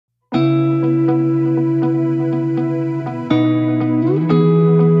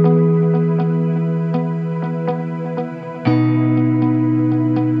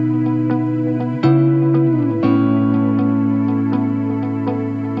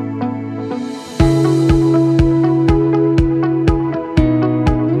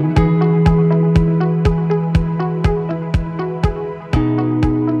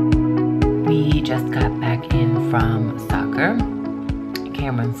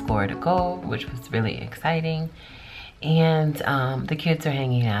score to go, which was really exciting. And the kids are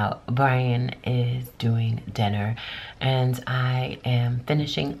hanging out. Brian is doing dinner, and I am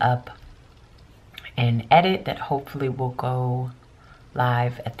finishing up an edit that hopefully will go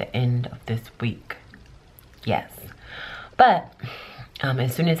live at the end of this week. Yes, but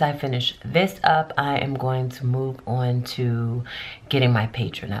as soon as I finish this up, I am going to move on to getting my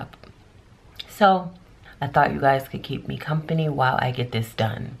Patreon up. So I thought you guys could keep me company while I get this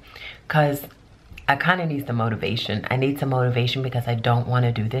done, because I kind of need some motivation. I need some motivation because I don't want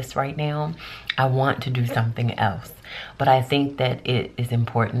to do this right now. I want to do something else, but I think that it is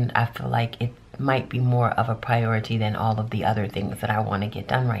important. I feel like it might be more of a priority than all of the other things that I want to get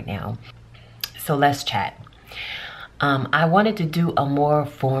done right now. So let's chat. I wanted to do a more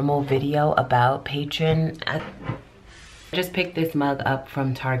formal video about Patreon. I just picked this mug up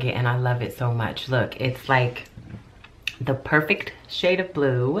from Target and I love it so much. Look, it's like the perfect shade of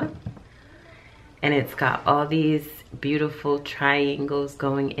blue, and it's got all these beautiful triangles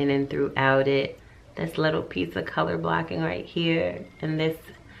going in and throughout it. This little piece of color blocking right here, and this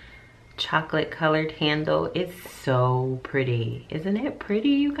chocolate colored handle is so pretty. Isn't it pretty,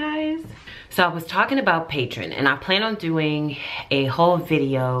 you guys? So I was talking about Patreon, and I plan on doing a whole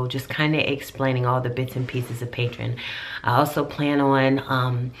video just kind of explaining all the bits and pieces of Patreon. I also plan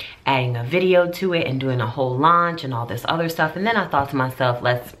on adding a video to it and doing a whole launch and all this other stuff. And then I thought to myself,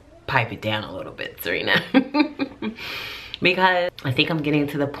 let's pipe it down a little bit, Syreena. Because I think I'm getting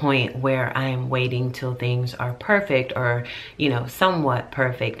to the point where I'm waiting till things are perfect, or, you know, somewhat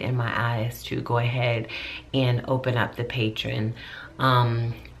perfect in my eyes, to go ahead and open up the Patreon.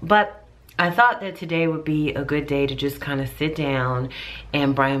 But I thought that today would be a good day to just kind of sit down,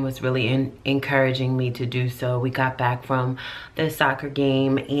 and Brian was really encouraging me to do so. We got back from the soccer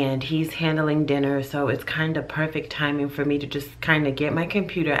game and he's handling dinner, so it's kind of perfect timing for me to just kind of get my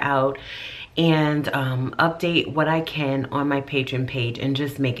computer out and update what I can on my Patreon page and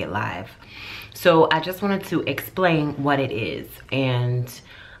just make it live. So I just wanted to explain what it is and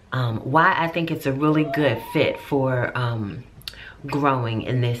why I think it's a really good fit for growing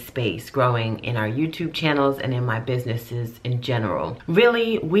in this space, growing in our YouTube channels and in my businesses in general.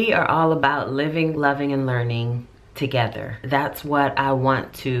 Really, we are all about living, loving, and learning together. That's what I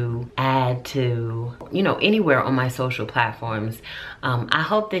want to add to, you know, anywhere on my social platforms. I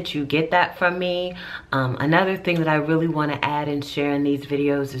hope that you get that from me. Another thing that I really want to add and share in these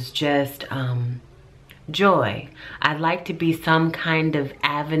videos is just joy. I'd like to be some kind of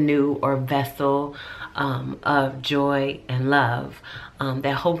avenue or vessel of joy and love,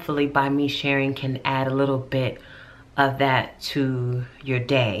 that hopefully by me sharing can add a little bit of that to your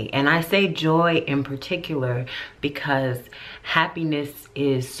day. And I say joy in particular because happiness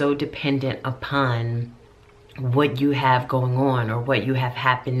is so dependent upon what you have going on or what you have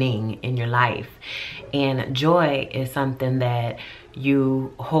happening in your life. And joy is something that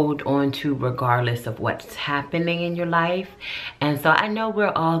you hold on to regardless of what's happening in your life. And so I know we're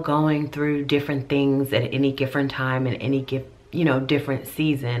all going through different things at any different time in any different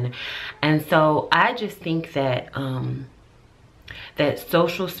season. And so I just think that that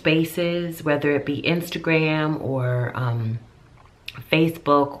social spaces, whether it be Instagram or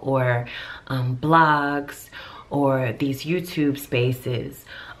Facebook or blogs or these YouTube spaces,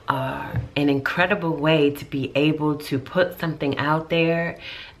 are an incredible way to be able to put something out there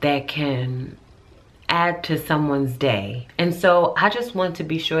that can add to someone's day. And so I just want to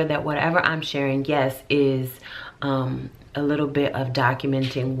be sure that whatever I'm sharing, yes, is a little bit of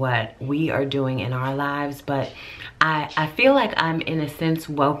documenting what we are doing in our lives, but I feel like I'm in a sense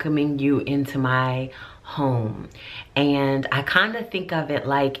welcoming you into my home. And I kind of think of it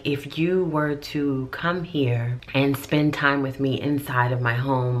like if you were to come here and spend time with me inside of my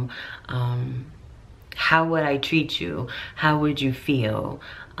home, how would I treat you? How would you feel?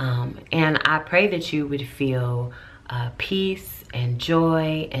 And I pray that you would feel peace and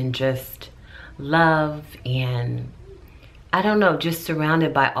joy and just love, and I don't know, just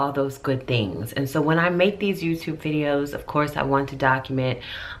surrounded by all those good things. And so when I make these YouTube videos, of course I want to document,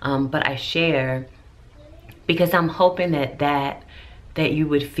 but I share because I'm hoping that you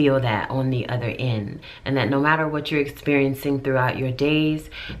would feel that on the other end, and that no matter what you're experiencing throughout your days,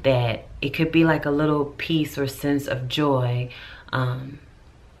 that it could be like a little peace or sense of joy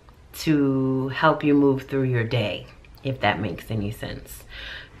to help you move through your day, if that makes any sense.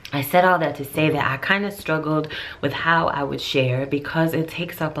 I said all that to say that I kind of struggled with how I would share because it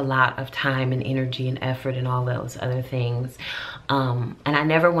takes up a lot of time and energy and effort and all those other things. And I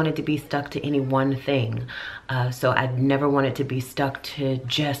never wanted to be stuck to any one thing. So I never wanted to be stuck to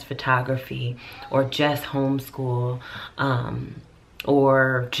just photography or just homeschool.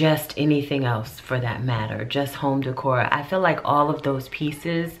 or just anything else for that matter, just home decor. I feel like all of those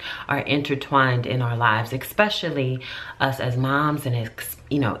pieces are intertwined in our lives, especially us as moms, and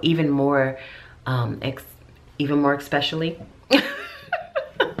you know, even more especially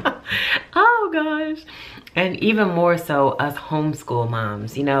oh gosh, and even more so us homeschool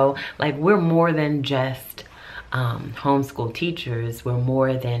moms. You know, like, we're more than just homeschool teachers. We're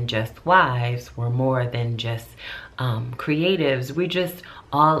more than just wives. We're more than just creatives. We're just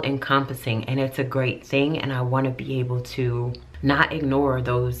all encompassing, and it's a great thing, and I want to be able to not ignore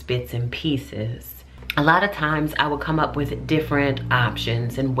those bits and pieces. A lot of times I will come up with different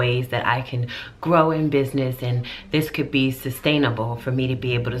options and ways that I can grow in business, and this could be sustainable for me to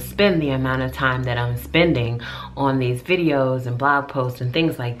be able to spend the amount of time that I'm spending on these videos and blog posts and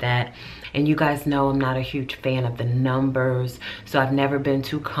things like that. And you guys know I'm not a huge fan of the numbers, so I've never been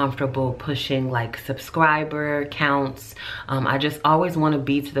too comfortable pushing like subscriber counts. I just always want to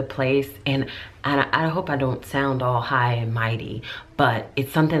be to the place, and I hope I don't sound all high and mighty, but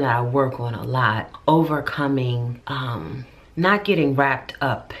it's something that I work on a lot, overcoming, not getting wrapped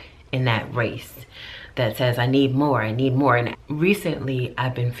up in that race that says I need more, I need more. And recently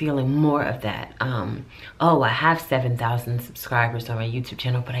I've been feeling more of that. Oh, I have 7,000 subscribers on my YouTube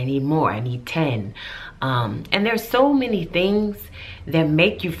channel, but I need more, I need 10. And there's so many things that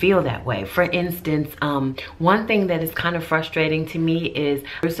make you feel that way. For instance, one thing that is kind of frustrating to me is,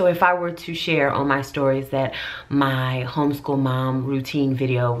 so if I were to share on my stories that my homeschool mom routine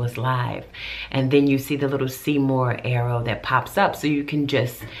video was live, and then you see the little see more arrow that pops up, so you can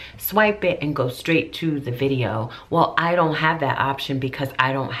just swipe it and go straight to the video. Well, I don't have that option because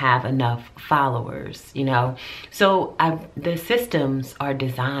I don't have enough followers, you know? So the systems are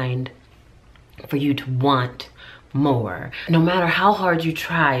designed for you to want more. No matter how hard you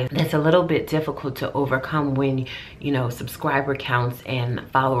try, that's a little bit difficult to overcome when, you know, subscriber counts and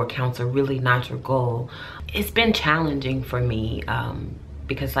follower counts are really not your goal. It's been challenging for me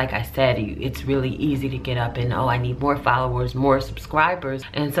because, like I said, it's really easy to get up and, oh, I need more followers, more subscribers.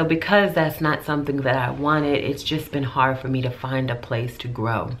 And so because that's not something that I wanted, it's just been hard for me to find a place to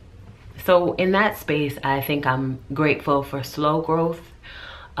grow. So in that space, I think I'm grateful for slow growth,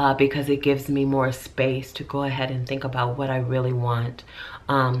 because it gives me more space to go ahead and think about what I really want.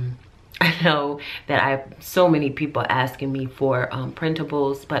 I know that I have so many people asking me for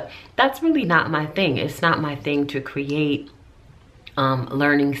printables, but that's really not my thing. It's not my thing to create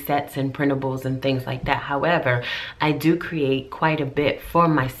learning sets and printables and things like that. However, I do create quite a bit for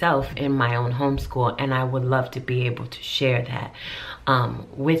myself in my own homeschool, and I would love to be able to share that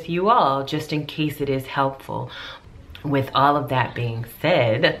with you all, just in case it is helpful. With all of that being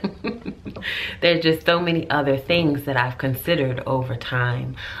said, there are just so many other things that I've considered over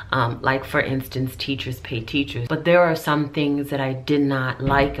time. Like, for instance, teachers pay teachers. But there are some things that I did not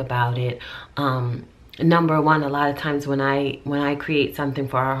like about it. Number one, a lot of times when I create something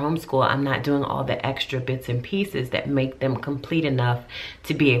for our homeschool, I'm not doing all the extra bits and pieces that make them complete enough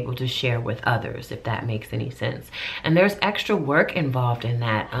to be able to share with others, if that makes any sense. And there's extra work involved in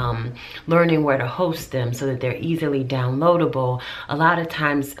that, learning where to host them so that they're easily downloadable. A lot of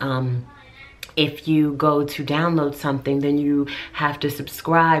times, if you go to download something, then you have to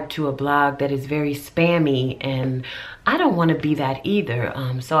subscribe to a blog that is very spammy, and I don't want to be that either.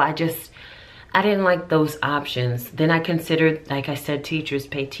 So I didn't like those options. Then I considered, like I said, teachers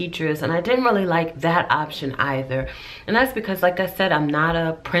pay teachers, and I didn't really like that option either. And that's because, like I said, I'm not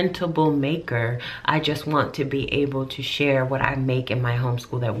a printable maker. I just want to be able to share what I make in my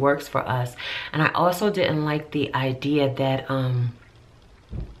homeschool that works for us. And I also didn't like the idea that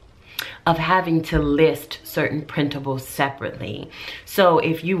of having to list certain printables separately. So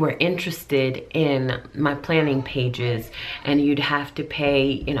if you were interested in my planning pages, and you'd have to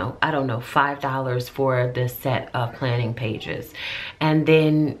pay, you know, I don't know, $5 for the set of planning pages, and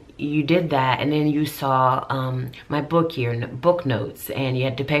then you did that, and then you saw my book here, book notes, and you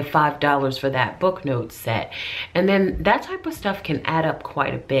had to pay $5 for that book notes set, and then that type of stuff can add up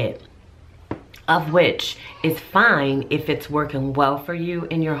quite a bit. Of which is fine if it's working well for you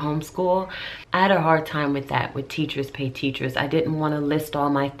in your homeschool. I had a hard time with that, with teachers pay teachers. I didn't want to list all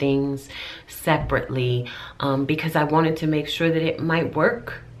my things separately because I wanted to make sure that it might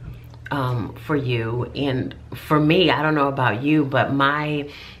work for you. And for me, I don't know about you, but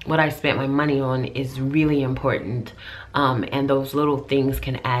what I spent my money on is really important. And those little things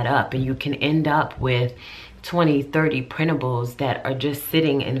can add up, and you can end up with 20, 30 printables that are just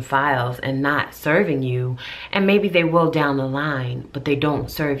sitting in files and not serving you. And maybe they will down the line, but they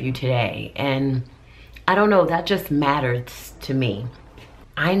don't serve you today. And I don't know, that just matters to me.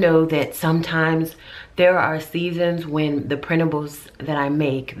 I know that sometimes There are seasons when the printables that I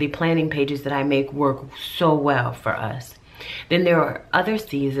make, the planning pages that I make, work so well for us. Then there are other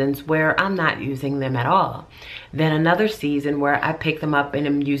seasons where I'm not using them at all. Then another season where I pick them up and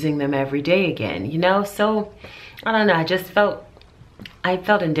I'm using them every day again, you know? So, I don't know, I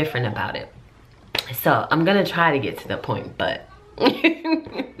felt indifferent about it. So, I'm gonna try to get to the point, but...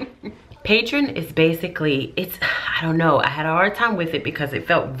 Patreon is basically, I don't know, I had a hard time with it because it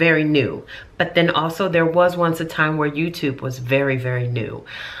felt very new. But then also there was once a time where YouTube was very, very new.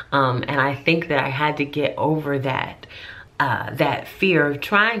 And I think that I had to get over that, that fear of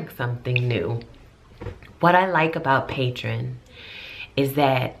trying something new. What I like about Patreon is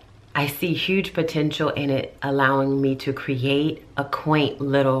that I see huge potential in it allowing me to create a quaint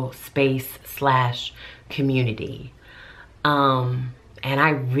little space / community. And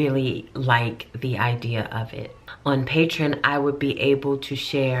I really like the idea of it. On Patreon, I would be able to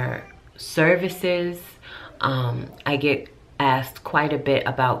share services. I get asked quite a bit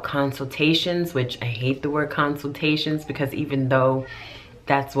about consultations, which I hate the word consultations because even though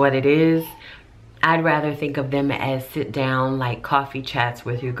that's what it is, I'd rather think of them as sit down like coffee chats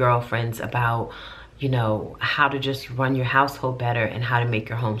with your girlfriends about, you know, how to just run your household better and how to make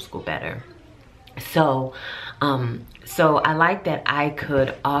your homeschool better. So I like that I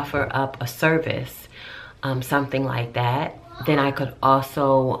could offer up a service, something like that. Then I could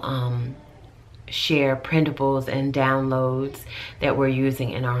also share printables and downloads that we're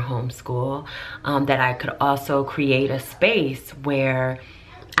using in our homeschool. That I could also create a space where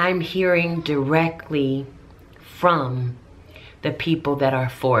I'm hearing directly from the people that are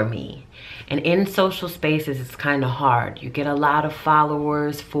for me. And in social spaces, it's kind of hard. You get a lot of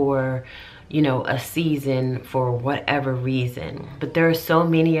followers for, you know, a season for whatever reason. But there are so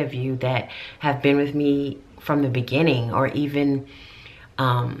many of you that have been with me from the beginning or even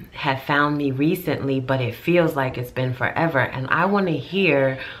have found me recently, but it feels like it's been forever. And I want to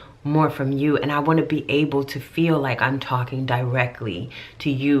hear more from you, and I want to be able to feel like I'm talking directly to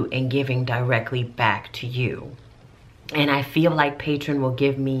you and giving directly back to you. And I feel like Patreon will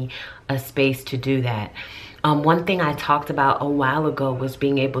give me a space to do that. One thing I talked about a while ago was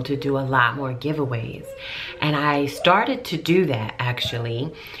being able to do a lot more giveaways. And I started to do that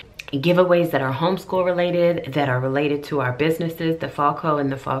actually. Giveaways that are homeschool related, that are related to our businesses, TheFALLCo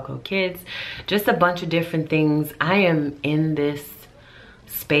and TheFALLCo Kids. Just a bunch of different things. I am in this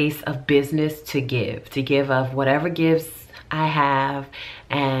space of business to give of whatever gifts I have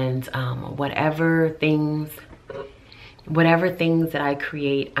and whatever things that I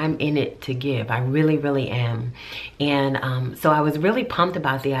create, I'm in it to give. I really, really am. And so I was really pumped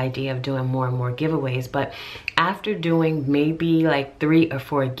about the idea of doing more and more giveaways. But after doing maybe like 3 or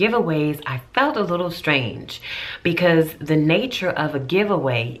 4 giveaways, I felt a little strange because the nature of a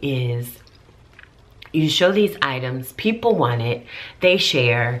giveaway is you show these items, people want it, they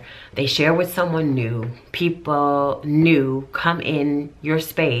share with someone new. People new come in your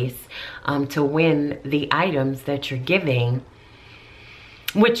space to win the items that you're giving,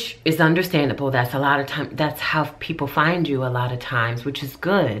 which is understandable. That's a lot of time, that's how people find you a lot of times, which is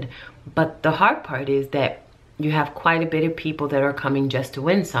good. But the hard part is that you have quite a bit of people that are coming just to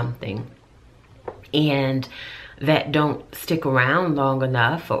win something and that don't stick around long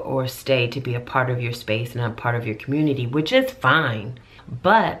enough or stay to be a part of your space and a part of your community, which is fine.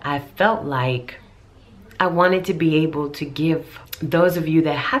 But I felt like I wanted to be able to give those of you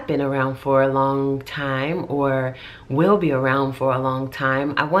that have been around for a long time or will be around for a long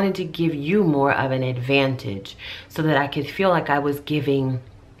time, I wanted to give you more of an advantage so that I could feel like I was giving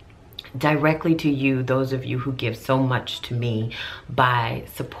directly to you, those of you who give so much to me by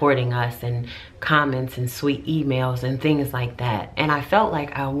supporting us and comments and sweet emails and things like that. And I felt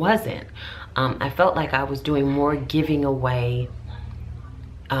like I wasn't. I felt like I was doing more giving away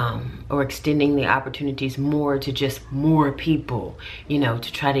or extending the opportunities more to just more people, you know,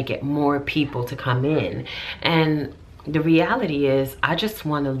 to try to get more people to come in. And the reality is I just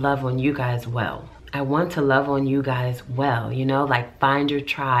want to love on you guys well. I want to love on you guys well, you know, like find your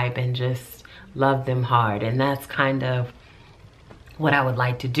tribe and just love them hard. And that's kind of what I would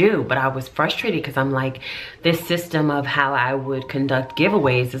like to do. But I was frustrated because I'm like, this system of how I would conduct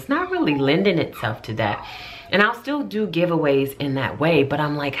giveaways is not really lending itself to that. And I'll still do giveaways in that way, but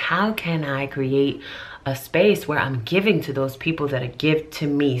I'm like, how can I create a space where I'm giving to those people that give to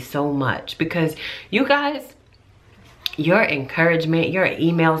me so much? Because you guys, your encouragement, your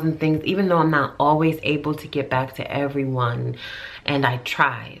emails and things, even though I'm not always able to get back to everyone, and I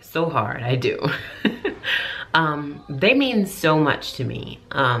try so hard, I do. They mean so much to me.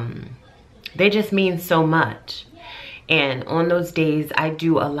 They just mean so much. And on those days, I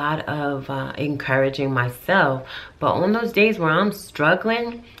do a lot of encouraging myself. But on those days where I'm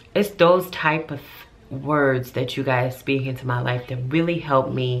struggling, it's those type of words that you guys speak into my life that really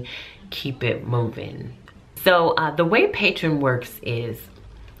help me keep it moving. So the way Patreon works is,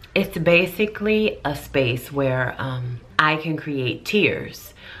 it's basically a space where I can create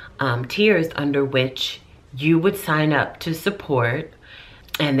tiers. Tiers under which you would sign up to support.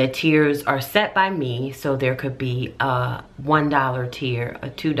 And the tiers are set by me, so there could be a $1 tier, a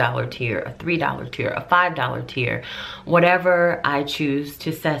 $2 tier, a $3 tier, a $5 tier, whatever I choose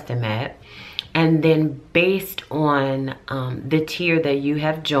to set them at. And then based on the tier that you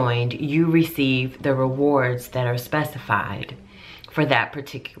have joined, you receive the rewards that are specified for that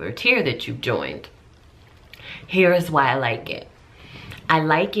particular tier that you've joined. Here's why I like it. I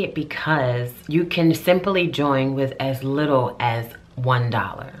like it because you can simply join with as little as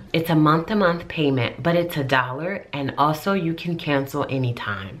 $1. It's a month-to-month payment, but it's $1, and also you can cancel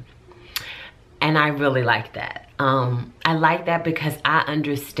anytime. And I really like that. I like that because I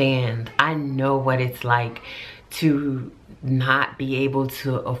understand, I know what it's like to not be able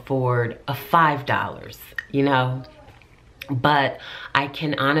to afford a $5, you know? But I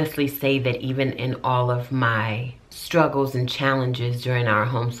can honestly say that even in all of my struggles and challenges during our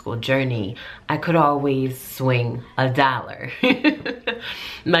homeschool journey, I could always swing $1.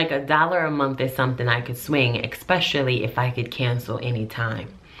 Like $1 a month is something I could swing, especially if I could cancel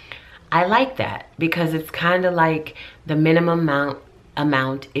anytime. I like that because it's kind of like the minimum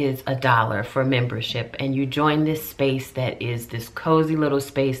amount is $1 for membership, and you join this space that is this cozy little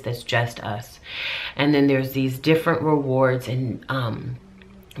space that's just us. And then there's these different rewards and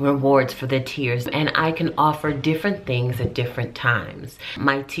rewards for the tiers, and I can offer different things at different times.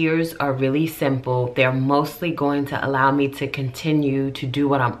 My tiers are really simple. They're mostly going to allow me to continue to do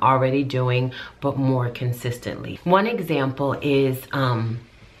what I'm already doing, but more consistently. One example is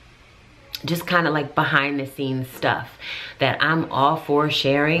just kind of like behind the scenes stuff that I'm all for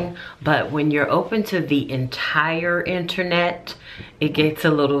sharing, but when you're open to the entire internet, it gets a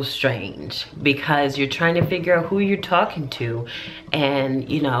little strange because you're trying to figure out who you're talking to, and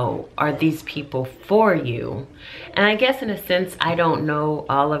you know, are these people for you? And I guess in a sense, I don't know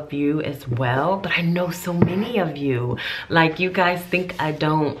all of you as well, but I know so many of you. Like, you guys think I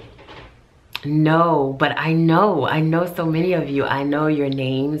don't know, but I know so many of you. I know your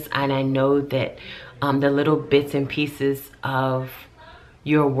names, and I know that the little bits and pieces of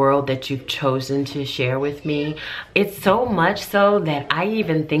your world that you've chosen to share with me. It's so much so that I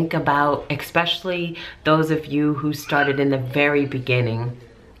even think about, especially those of you who started in the very beginning,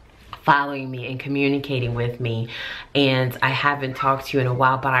 following me and communicating with me, and I haven't talked to you in a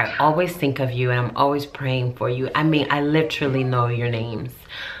while, but I always think of you and I'm always praying for you. I mean, I literally know your names.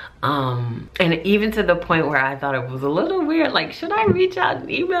 And even to the point where I thought it was a little weird, like, should I reach out and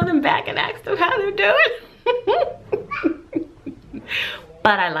email them back and ask them how they're doing?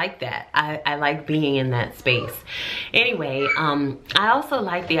 But I like that. I like being in that space. Anyway, I also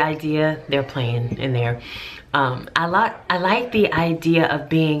like the idea, they're playing in there. I like the idea of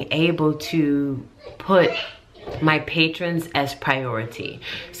being able to put my patrons as priority.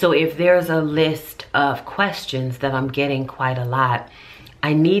 So if there's a list of questions that I'm getting quite a lot,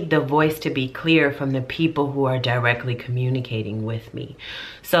 I need the voice to be clear from the people who are directly communicating with me.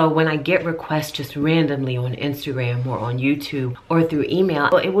 So when I get requests just randomly on Instagram or on YouTube or through email,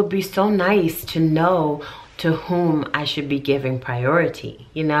 it would be so nice to know to whom I should be giving priority,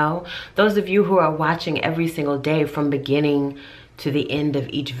 you know? Those of you who are watching every single day from beginning to the end of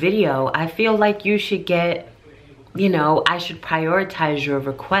each video, I feel like you should get, you know, I should prioritize your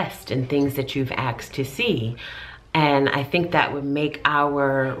request and things that you've asked to see. And I think that would make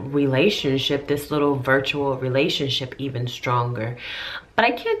our relationship, this little virtual relationship, even stronger. But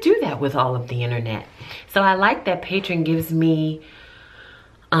I can't do that with all of the internet. So I like that Patreon gives me,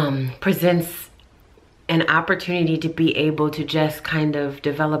 presents an opportunity to be able to just kind of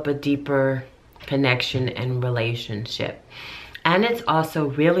develop a deeper connection and relationship. And it's also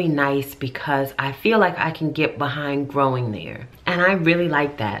really nice because I feel like I can get behind growing there. And I really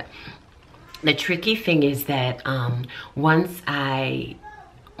like that. The tricky thing is that once I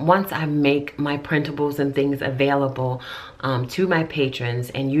make my printables and things available to my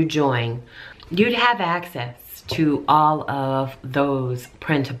patrons and you join, you'd have access to all of those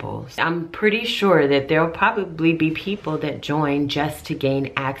printables. I'm pretty sure that there'll probably be people that join just to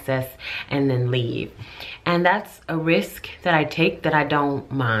gain access and then leave. And that's a risk that I take that I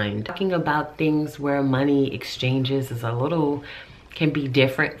don't mind. Talking about things where money exchanges is a little, can be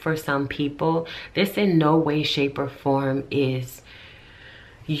different for some people. This in no way, shape, or form is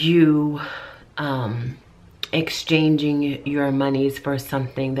you exchanging your monies for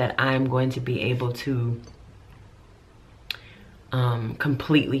something that I'm going to be able to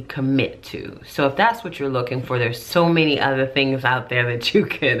completely commit to. So if that's what you're looking for, there's so many other things out there that you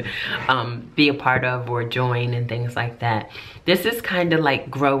could be a part of or join and things like that. This is kind of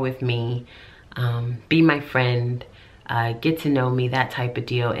like grow with me, be my friend, get to know me, that type of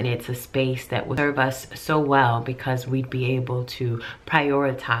deal. And it's a space that would serve us so well because we'd be able to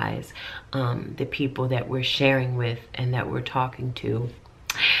prioritize the people that we're sharing with and that we're talking to.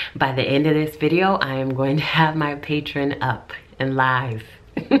 By the end of this video, I am going to have my Patreon up and live.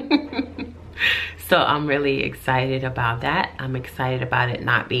 So I'm really excited about that. I'm excited about it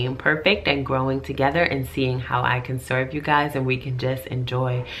not being perfect and growing together and seeing how I can serve you guys and we can just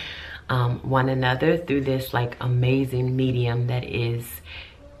enjoy one another through this like amazing medium that is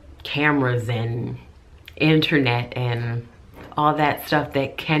cameras and internet and all that stuff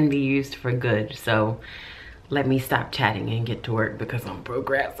that can be used for good. So let me stop chatting and get to work because I'm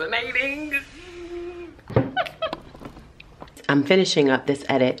procrastinating. I'm finishing up this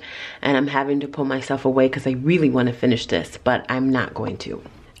edit and I'm having to pull myself away because I really want to finish this, but I'm not going to.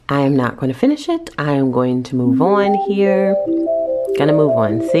 I am not going to finish it. I am going to move on here. Gonna move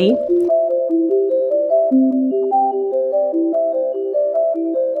on, see?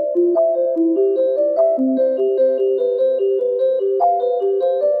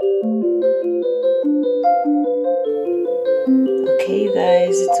 Okay, you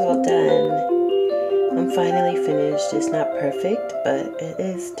guys, it's all done. I'm finally finished. It's not perfect, but it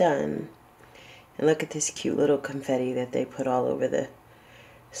is done. And look at this cute little confetti that they put all over the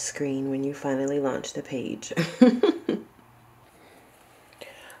screen when you finally launch the page.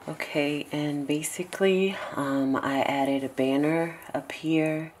 Okay, and basically I added a banner up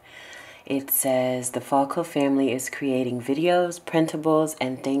here. It says TheFALLCoFamily is creating videos, printables,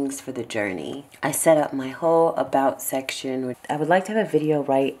 and things for the journey. I set up my whole about section. I would like to have a video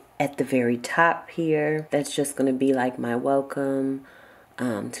right at the very top here. That's just going to be like my welcome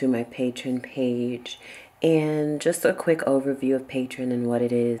to my Patreon page and just a quick overview of Patreon and what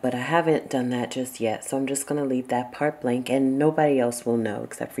it is. But I haven't done that just yet, so I'm just going to leave that part blank and nobody else will know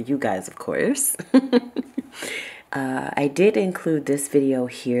except for you guys, of course. I did include this video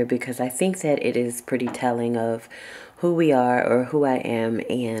here because I think that it is pretty telling of who we are or who I am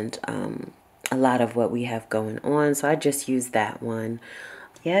and a lot of what we have going on. So I just used that one.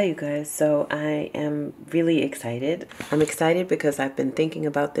 Yeah, you guys, so I am really excited. I'm excited because I've been thinking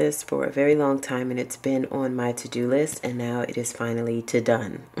about this for a very long time and it's been on my to-do list and now it is finally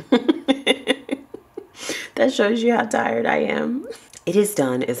done. That shows you how tired I am. It is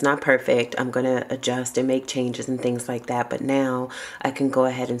done. It's not perfect. I'm going to adjust and make changes and things like that. But now I can go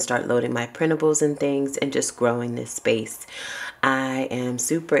ahead and start loading my printables and things and just growing this space. I am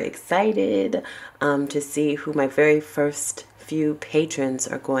super excited to see who my very first few patrons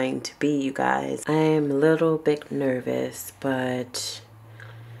are going to be, you guys. I am a little bit nervous, but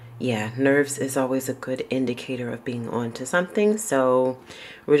yeah, nerves is always a good indicator of being on to something, so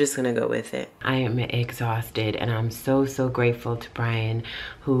we're just gonna go with it. I am exhausted and I'm so grateful to Brian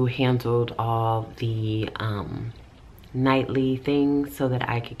who handled all the nightly things so that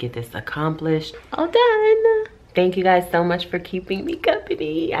I could get this accomplished. All done. Thank you guys so much for keeping me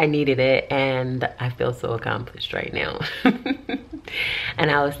company. I needed it and I feel so accomplished right now.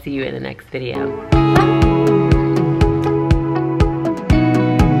 And I will see you in the next video.